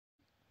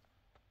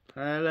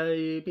Hello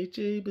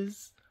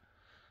YouTubers.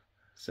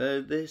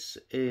 So this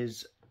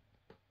is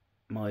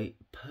my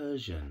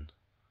Persian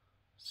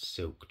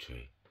silk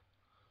tree.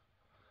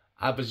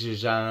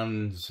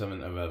 Abajan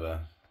something or other.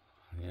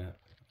 Yeah.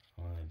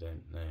 I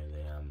don't know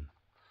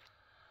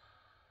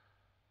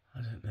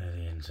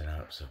the ins and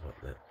outs of what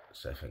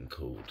that's effing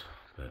called,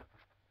 but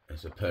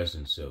it's a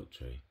Persian silk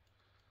tree.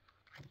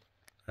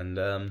 And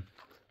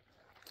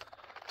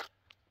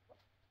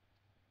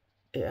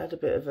it had a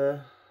bit of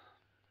a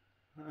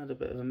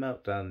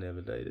meltdown the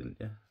other day, didn't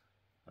you?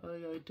 Oh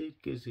yeah, I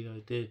did, Gizzy, I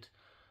did.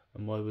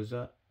 And why was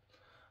that?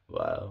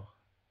 Well,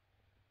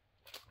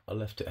 I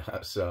left it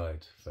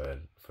outside for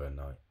a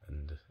night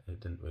and it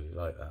didn't really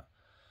like that.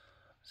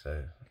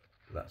 So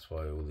that's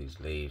why all these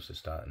leaves are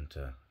starting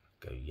to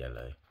go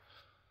yellow.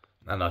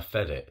 And I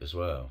fed it as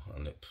well,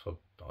 and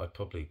I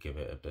probably give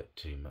it a bit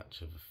too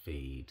much of a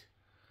feed,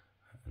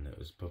 and it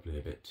was probably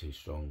a bit too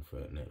strong for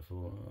it, and it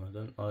thought, oh, I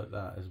don't like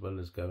that, as well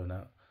as going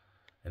out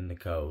in the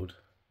cold.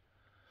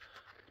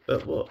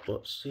 But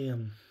what's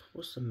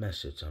the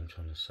message I'm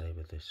trying to say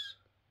with this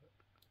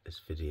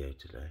video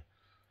today?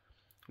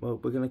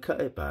 Well, we're going to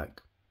cut it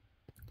back.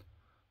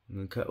 I'm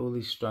going to cut all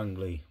these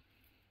strangly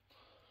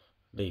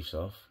leaves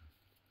off,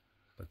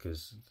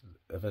 because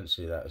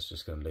eventually that is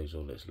just going to lose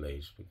all its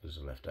leaves because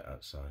I left it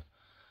outside.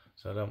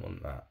 So I don't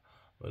want that.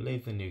 We'll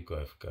leave the new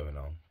growth going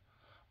on.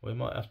 We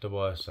might have to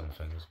wire some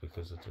things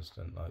because I just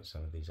don't like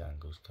some of these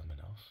angles coming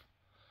off.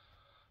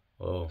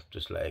 Or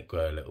just let it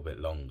grow a little bit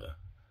longer.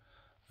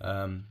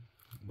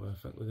 Well, I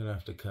think we're going to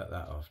have to cut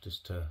that off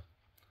just to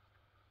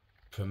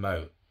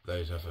promote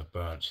those other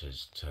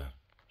branches to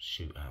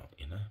shoot out,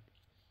 you know.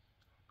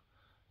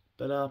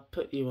 But I'll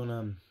put you on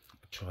a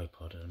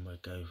tripod and we'll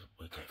go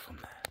from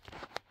there.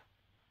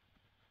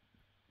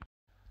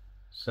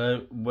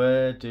 So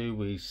where do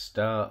we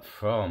start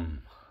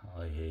from,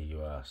 I hear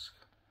you ask?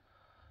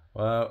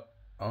 Well,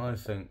 I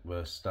think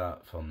we'll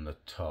start from the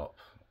top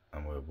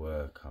and we'll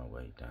work our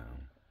way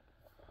down.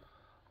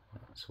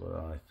 That's what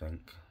I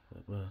think.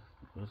 But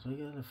we'll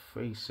get a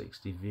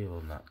 360 view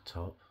on that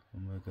top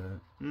and we'll go,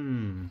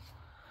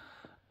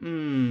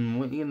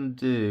 what are you going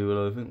to do?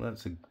 Well, I think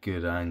that's a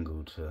good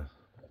angle to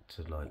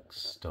like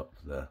stop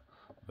the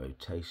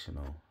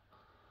rotational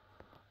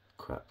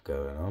crap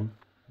going on.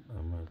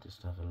 And we'll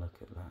just have a look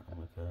at that and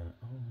we'll go,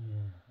 oh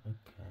yeah,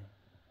 okay.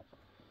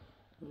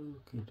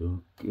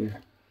 Okay.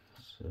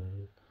 So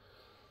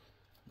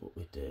what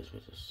we do is we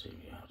just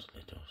zoom you out a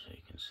little so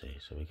you can see.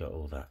 So we got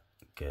all that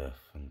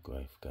girth and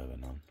growth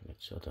going on,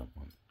 which I don't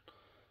want.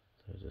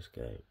 So just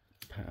go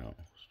pow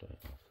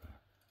straight off there.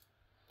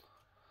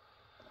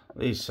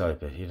 These side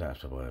bits, you don't have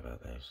to worry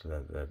about those.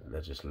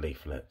 They're just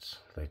leaflets.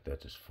 They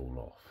just fall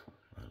off.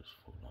 They just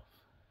fall off.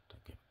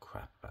 Don't give a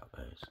crap about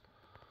those.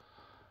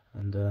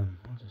 And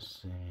I'll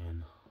just zoom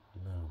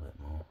in a little bit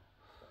more.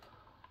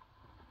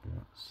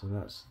 So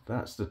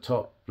that's the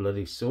top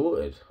bloody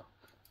sorted.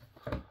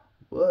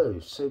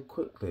 Whoa, so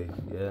quickly.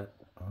 Yeah,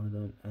 I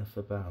don't F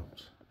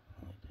about.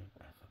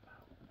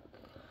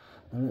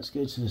 Now let's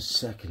go to the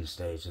second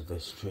stage of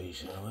this tree,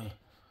 shall we?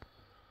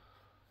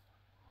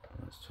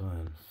 Let's try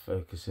and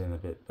focus in a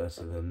bit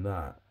better than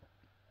that.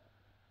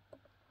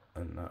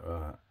 Isn't that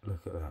right?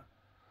 Look at that.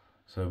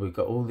 So we've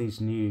got all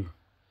these new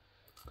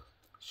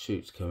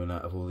shoots coming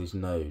out of all these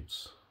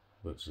nodes,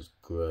 which is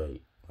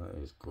great. That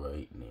is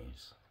great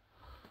news.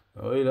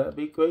 Oh, that'd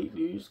be great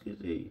news,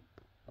 could it?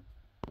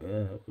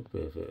 Yeah, it would be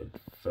if it would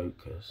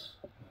focus.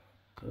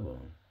 Come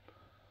on.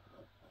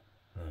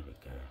 There we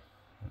go.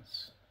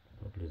 That's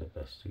probably the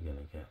best you're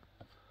gonna get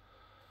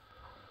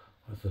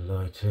with the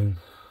lighting.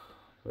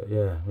 But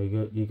yeah,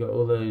 you got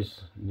all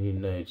those new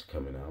nodes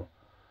coming out.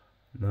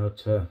 Now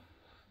to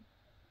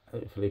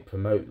hopefully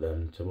promote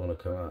them to want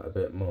to come out a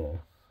bit more,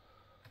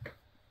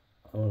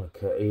 I want to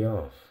cut E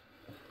off.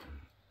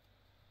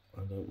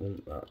 I don't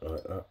want that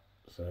like that,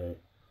 so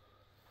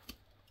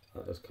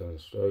that is coming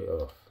straight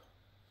off.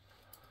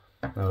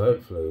 Now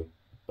hopefully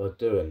by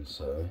doing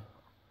so,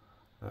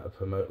 that'll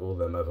promote all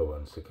them other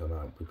ones to come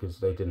out, because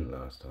they didn't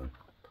last time.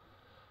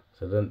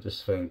 So don't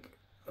just think,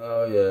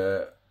 oh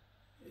yeah,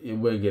 you're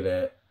wigging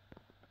it.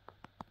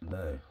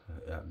 No,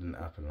 that didn't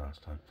happen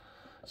last time.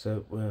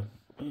 So we'll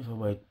move our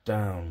way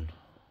down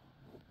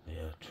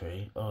the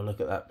tree. Oh,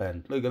 look at that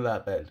bend. Look at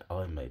that bend.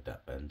 I made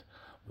that bend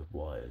with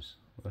wires.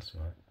 That's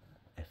right.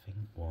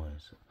 Effing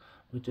wires.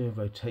 We do a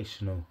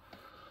rotational,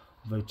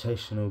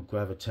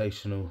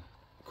 gravitational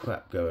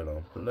crap going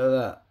on. But look at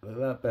that. Look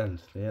at that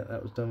bend. Yeah,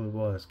 that was done with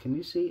wires. Can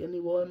you see any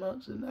wire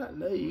marks in that?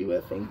 No, you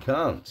effing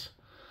can't.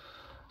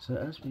 So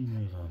as we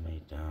move our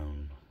way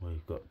down,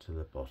 we've got to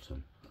the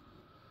bottom.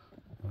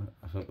 Right,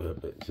 I think we're a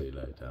bit too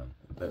low down.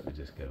 Let me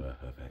just go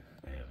up a bit.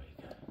 There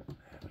we go.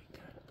 There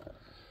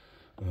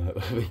we go. Right,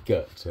 where we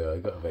got to? I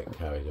got a bit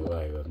carried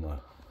away with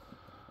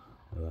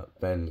that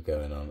bend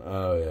going on.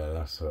 Oh yeah,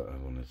 that's what I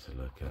wanted to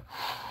look at.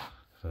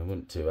 So I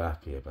wasn't too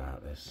happy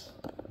about this.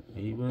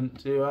 You weren't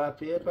too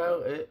happy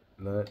about it?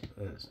 No,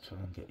 let's try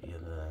and get you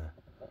there.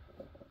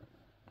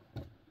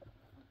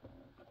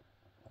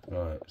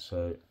 Right,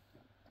 so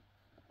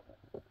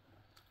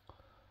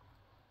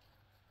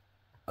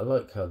I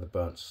like how the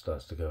branch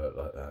starts to go up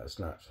like that. It's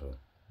natural.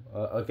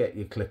 I get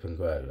your clip and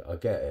grow. I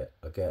get it.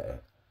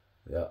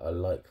 Yeah, I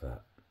like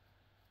that.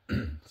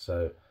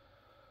 So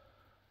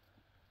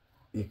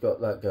you've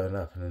got that going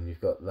up, and then you've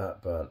got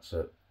that branch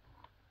that,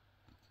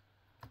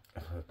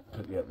 if I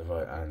put you at the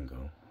right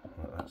angle,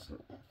 well,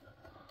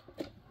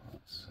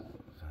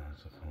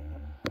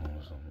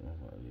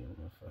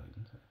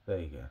 there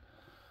you go.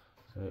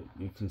 So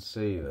you can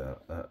see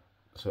that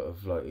sort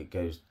of like it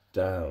goes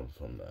down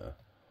from there,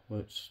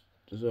 which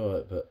is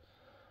alright, but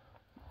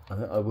I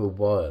think I will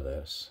wire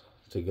this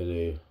to go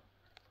do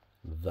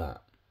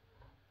that.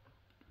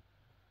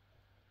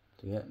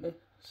 Do you get me?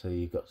 So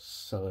you've got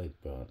side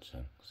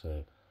branching.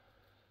 So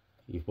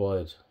you've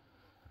wired.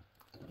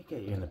 Let me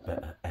get you in a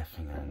better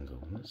effing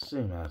angle. Let's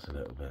zoom out a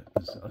little bit,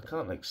 because I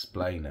can't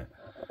explain it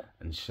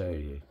and show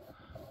you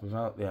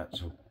without the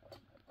actual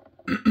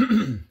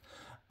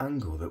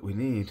angle that we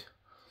need.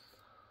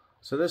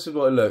 So this is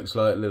what it looks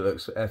like. It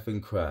looks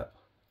effing crap.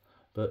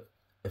 But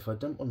if I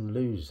don't want to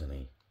lose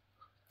any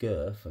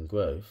girth and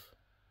growth,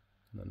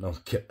 no,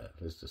 not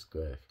girth, it's just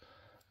growth,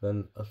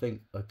 then I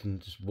think I can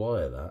just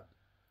wire that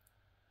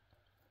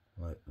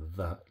like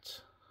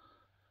that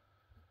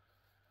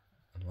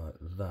and like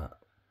that.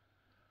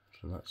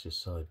 So that's your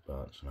side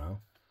branch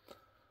now.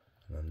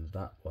 And then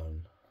that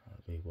one,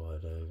 that'll be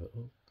wired over.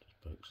 Oh,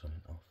 just broke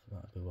something off.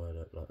 That'll be wired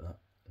up like that.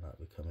 And that'll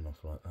be coming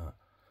off like that.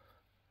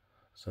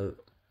 So,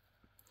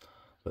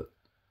 but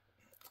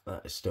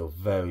that is still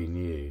very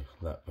new,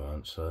 that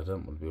branch. So I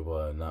don't want to be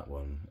wiring that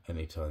one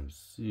anytime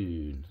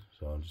soon.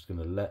 So I'm just going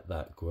to let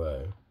that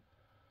grow.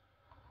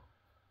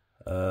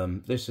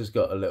 This has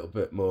got a little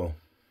bit more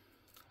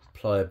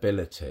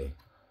pliability,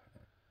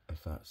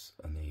 if that's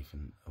an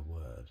even a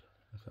word.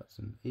 If that's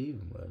an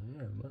even word,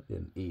 yeah, it might be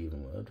an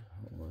even word.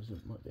 Otherwise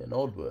it might be an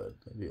odd word,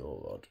 maybe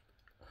all odd.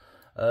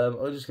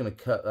 I'm just going to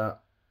cut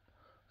that.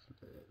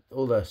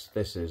 All this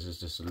is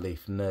just a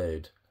leaf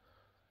node,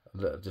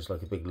 just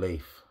like a big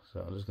leaf.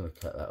 So I'm just going to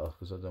cut that off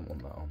because I don't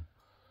want that on.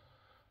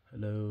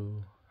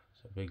 Hello,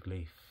 it's a big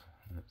leaf.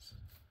 It's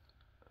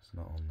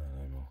not on there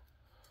anymore.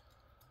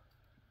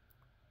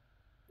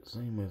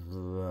 Same with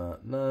that.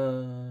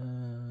 No,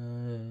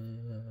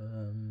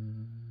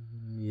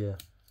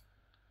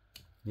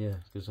 yeah,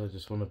 because I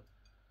just want to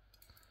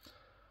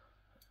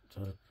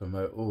try to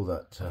promote all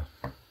that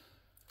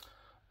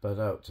bud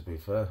out, to be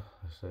fair.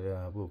 So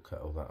yeah, I will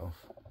cut all that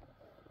off.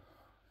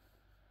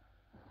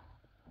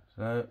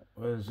 So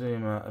we'll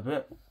zoom out a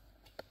bit,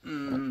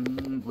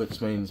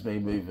 which means me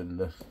moving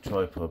the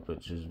tripod,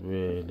 which is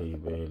really,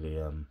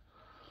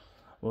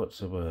 what's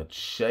the word?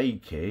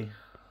 Shaky.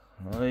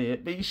 Right,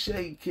 it be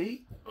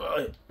shaky.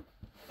 Right.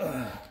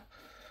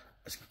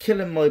 It's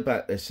killing my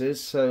back, this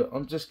is, so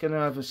I'm just going to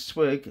have a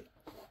swig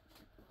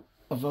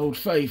of Old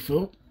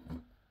Faithful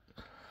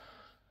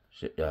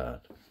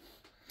Shipyard.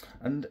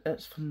 And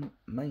it's from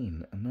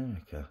Maine,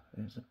 America.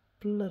 It's a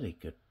bloody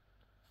good...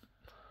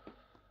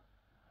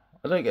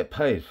 I don't get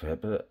paid for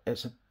it, but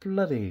it's a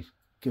bloody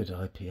good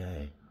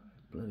IPA. It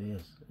bloody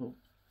is. Oh,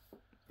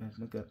 there's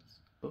my guts.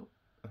 Oh,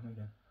 there we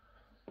go.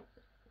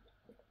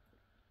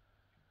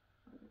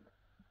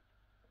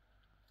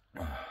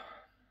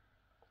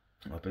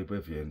 I'll be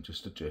with you in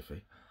just a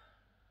jiffy.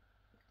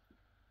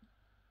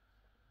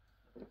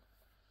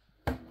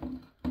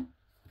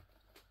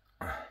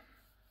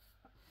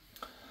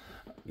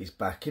 He's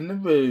back in the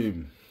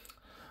room.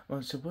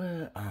 Right, so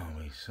where are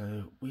we?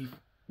 So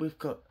we've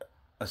got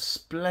a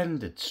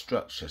splendid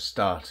structure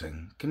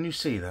starting. Can you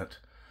see that?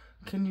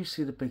 Can you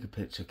see the bigger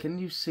picture? Can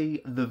you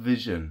see the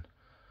vision?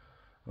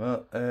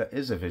 Well, there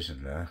is a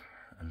vision there,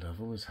 and I've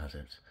always had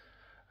it,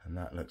 and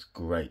that looks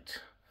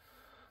great.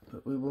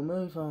 But we will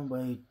move our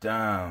way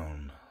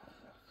down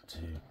to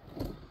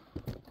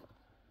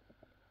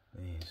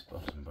these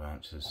bottom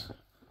branches.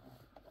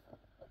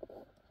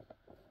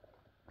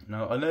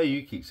 Now, I know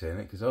you keep seeing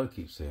it because I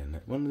keep seeing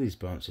it. One of these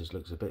branches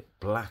looks a bit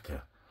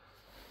blacker.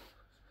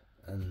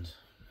 And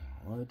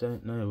I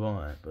don't know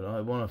why, but I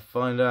want to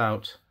find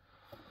out.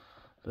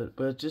 But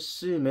we'll just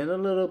zoom in a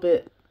little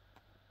bit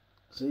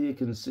so you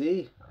can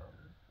see.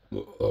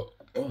 Oh,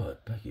 I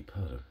beg your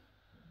pardon.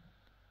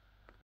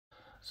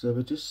 So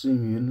we'll just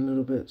zoom you in a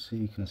little bit so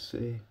you can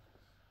see.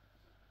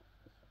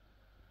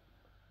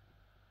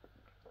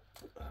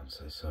 I'm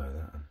so sorry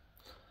that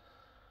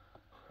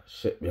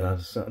shipyard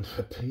is starting to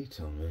repeat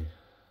on me.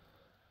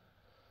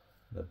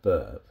 The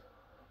burp,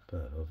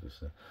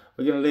 obviously.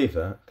 We're going to leave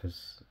that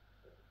because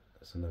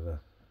that's another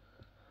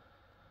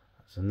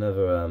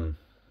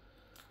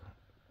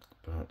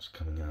branch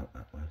coming out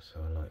that way, so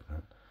I like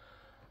that.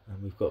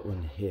 And we've got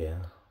one here,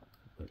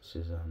 which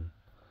is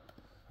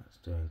that's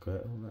doing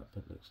great. Oh, that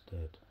bit looks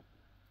dead.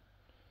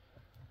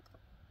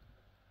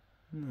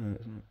 No,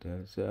 it's not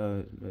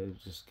dead.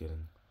 It's just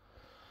getting.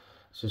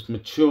 It's just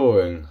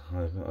maturing.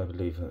 I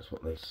believe that's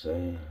what they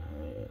say.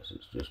 Yes,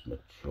 it's just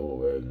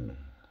maturing.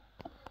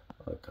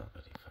 I can't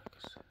really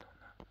focus in on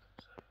that,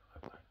 so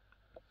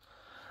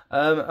I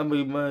won't. And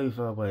we move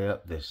our way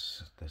up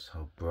this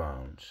whole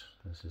branch.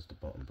 This is the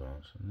bottom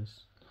branch, and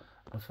this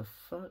Oh, for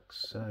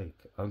fuck's sake.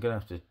 You're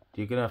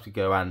gonna have to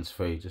go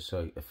hands-free just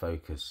so you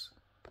focus.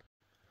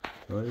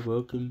 Right,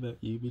 welcome back,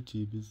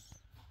 YouTubers.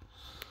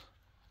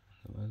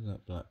 Where's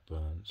that black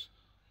branch?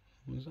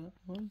 Was that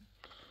one?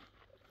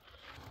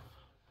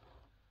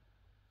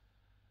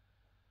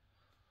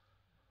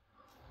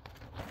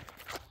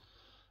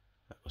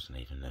 That wasn't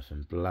even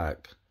nothing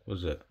black,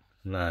 was it?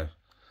 No.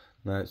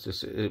 No,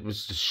 it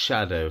was the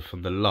shadow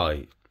from the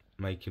light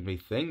making me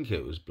think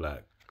it was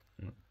black.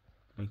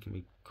 Making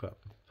me crap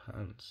my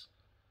pants.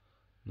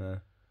 No,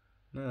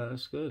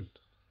 that's good.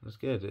 That's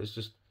good. It's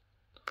just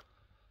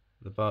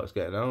the bark's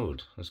getting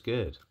old. That's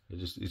good.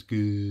 It's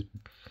good.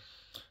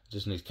 It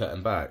just needs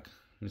cutting back.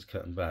 Needs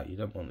cutting back. You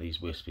don't want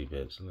these wispy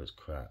bits. It looks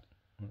crap.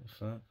 What the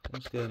fuck?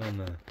 What's going on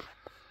there?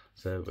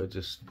 So we're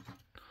just.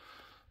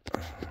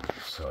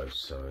 Oh,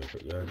 sorry,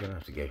 but you're gonna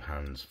have to go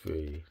hands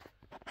free.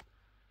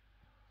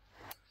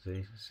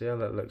 See how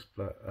that looks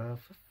black?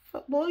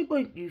 Why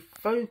won't you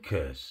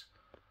focus?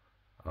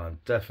 I'm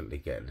definitely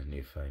getting a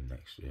new phone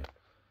next year.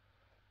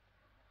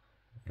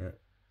 Yeah,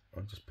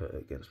 I'll just put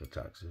it against my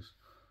taxes.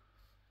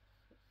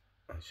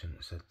 I shouldn't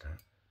have said that.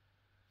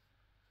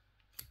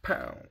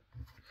 Pow!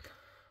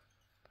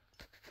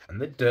 And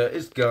the dirt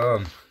is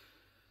gone.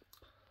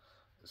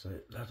 So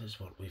that is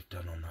what we've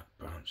done on that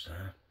branch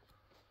there.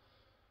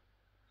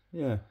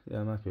 Yeah,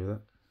 I'm happy with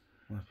that.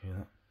 I'm happy with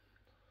that.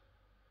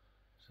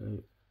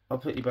 So I'll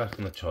put you back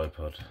on the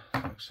tripod,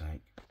 for fuck's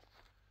sake.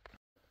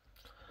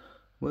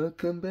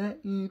 Welcome back,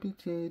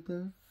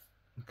 YouTubers.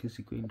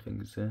 Kissy green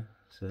fingers there.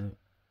 So,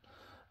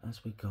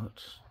 as we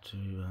got to,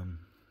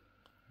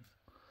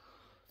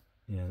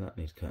 yeah, that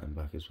needs cutting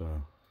back as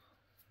well.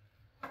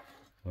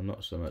 Well,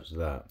 not so much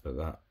that, but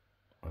that,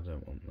 I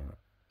don't want that.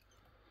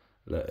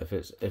 Look, if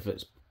it's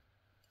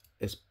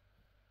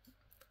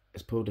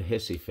pulled a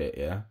hissy fit,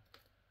 yeah,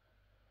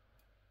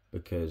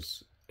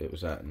 because it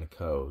was out in the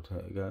cold.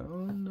 You go,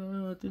 oh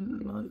no, I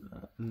didn't like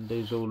that, and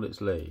lose all its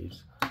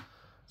leaves.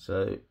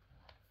 So,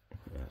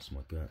 yeah, that's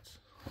my guts.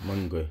 I'm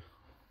hungry.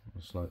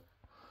 It's like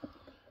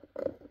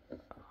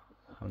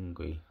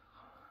hungry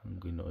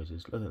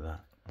noises. Look at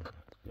that. Oh,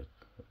 that's good.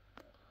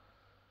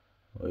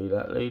 Are you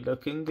that lead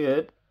looking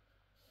good?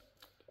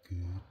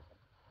 Good.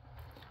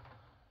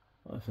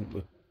 I think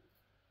we're.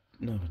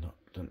 No, we're not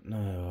done.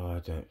 No, I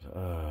don't.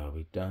 Are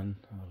we done?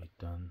 Are we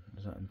done?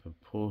 Is that in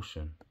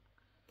proportion?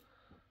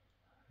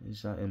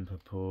 Is that in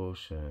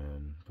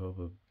proportion?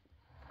 Probably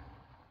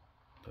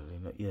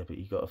not. Yeah, but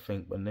you got to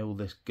think when all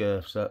this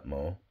girths up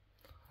more.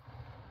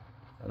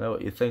 I know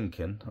what you're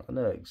thinking. I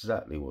know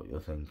exactly what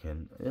you're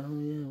thinking. Oh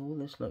yeah, all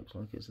this looks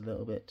like it's a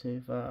little bit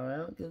too far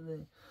out, doesn't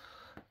it?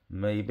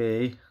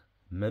 Maybe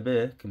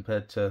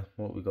compared to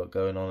what we got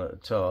going on at the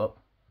top.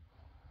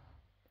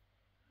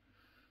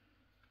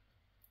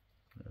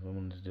 If I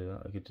wanted to do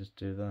that, I could just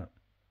do that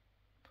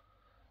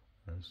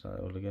and start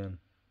it all again.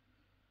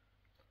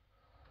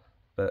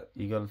 But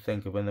you got to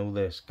think of when all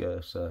this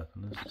girths up.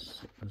 And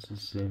let's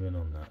just zoom in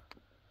on that.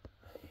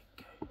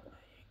 There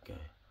you go.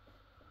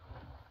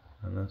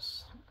 And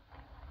it's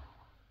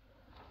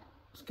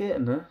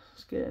getting there.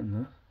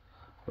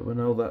 But when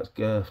all that's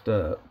girthed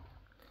up,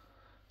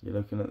 you're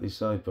looking at these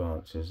side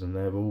branches, and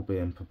they're all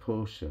being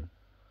proportion.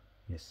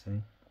 You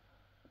see.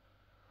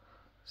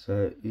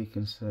 So you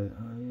can say,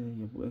 oh yeah,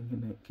 you're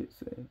winging it,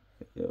 Kitsy.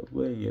 You're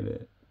winging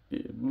it.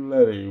 You're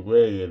bloody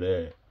winging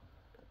it.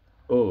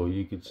 Or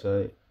you could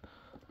say,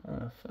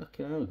 ah,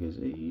 fucking hell,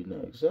 Gizzy, you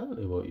know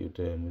exactly what you're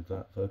doing with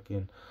that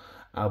fucking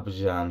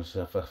Albajan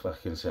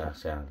fucking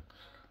Sasang,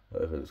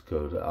 whatever it's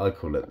called. I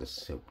call it the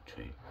silk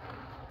tree.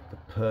 The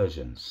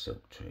Persian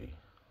silk tree.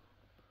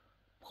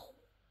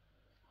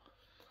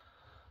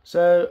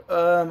 So,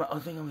 I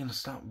think I'm going to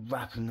start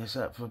wrapping this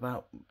up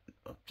for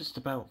just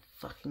about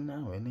fucking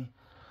now, really.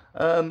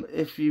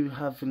 If you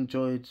have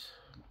enjoyed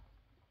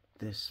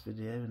this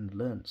video and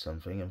learnt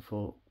something and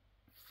thought,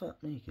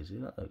 fuck me, Gizzy,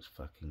 that looks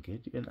fucking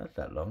good. You haven't had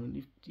that long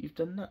and you've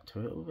done that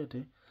to it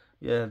already.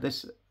 Yeah,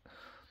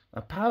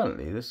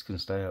 apparently this can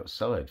stay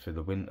outside for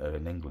the winter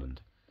in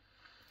England.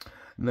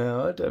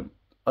 No,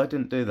 I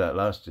didn't do that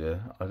last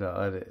year. I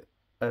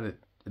had it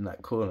in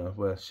that corner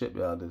where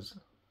Shipyard is.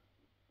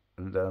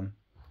 And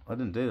I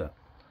didn't do that.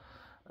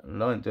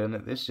 And I ain't doing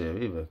it this year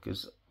either,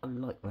 because I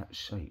like that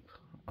shape.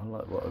 I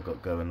like what I've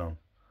got going on.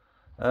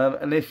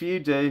 And if you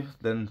do,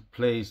 then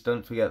please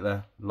don't forget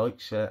to like,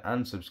 share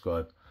and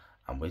subscribe.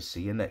 And we'll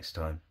see you next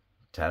time.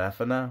 Ta-da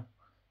for now.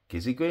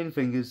 Kissy Green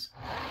Fingers.